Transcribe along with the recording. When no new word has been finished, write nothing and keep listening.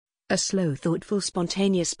A slow, thoughtful,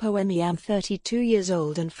 spontaneous poem. I am 32 years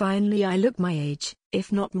old and finally I look my age,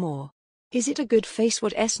 if not more. Is it a good face?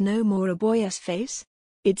 What's no more a boy's face?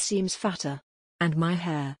 It seems fatter. And my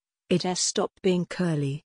hair, it has stopped being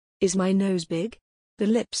curly. Is my nose big? The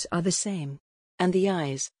lips are the same. And the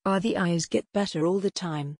eyes, are the eyes get better all the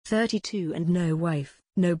time? 32 and no wife,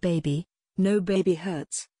 no baby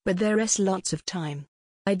hurts, but there's lots of time.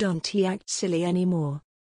 I don't act silly anymore.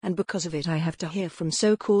 And because of it I have to hear from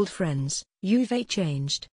so-called friends, you've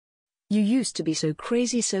changed. You used to be so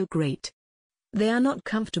crazy, so great. They are not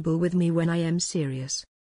comfortable with me when I am serious.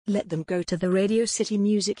 Let them go to the Radio City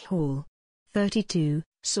Music Hall. 32,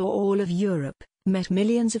 saw all of Europe, met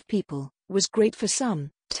millions of people, was great for some,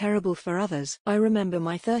 terrible for others. I remember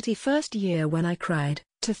my 31st year when I cried,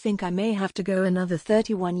 to think I may have to go another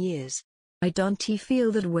 31 years. I don't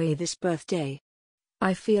feel that way this birthday.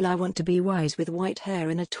 I feel I want to be wise with white hair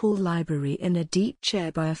in a tall library in a deep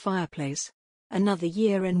chair by a fireplace. Another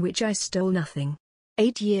year in which I stole nothing.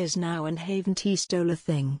 8 years now and haven't stole a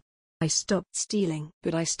thing. I stopped stealing,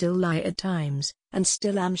 but I still lie at times, and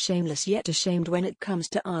still am shameless yet ashamed when it comes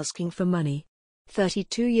to asking for money.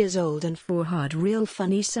 32 years old and 4 hard, real,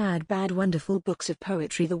 funny, sad, bad, wonderful books of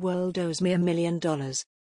poetry. The world owes me $1 million.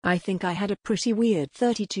 I think I had a pretty weird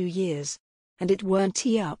 32 years. And it weren't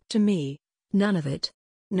up to me. None of it.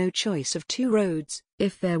 No choice of 2 roads.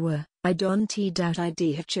 If there were, I don't doubt I'd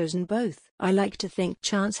have chosen both. I like to think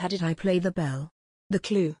chance had it I play the bell. The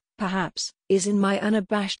clue, perhaps, is in my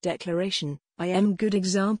unabashed declaration, I am good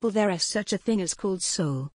example there is such a thing as called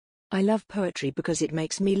soul. I love poetry because it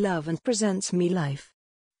makes me love and presents me life.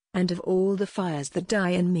 And of all the fires that die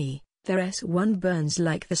in me, there's one burns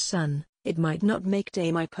like the sun. It might not make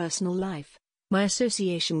day my personal life, my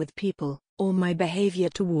association with people, or my behavior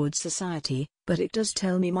towards society, but it does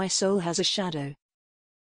tell me my soul has a shadow.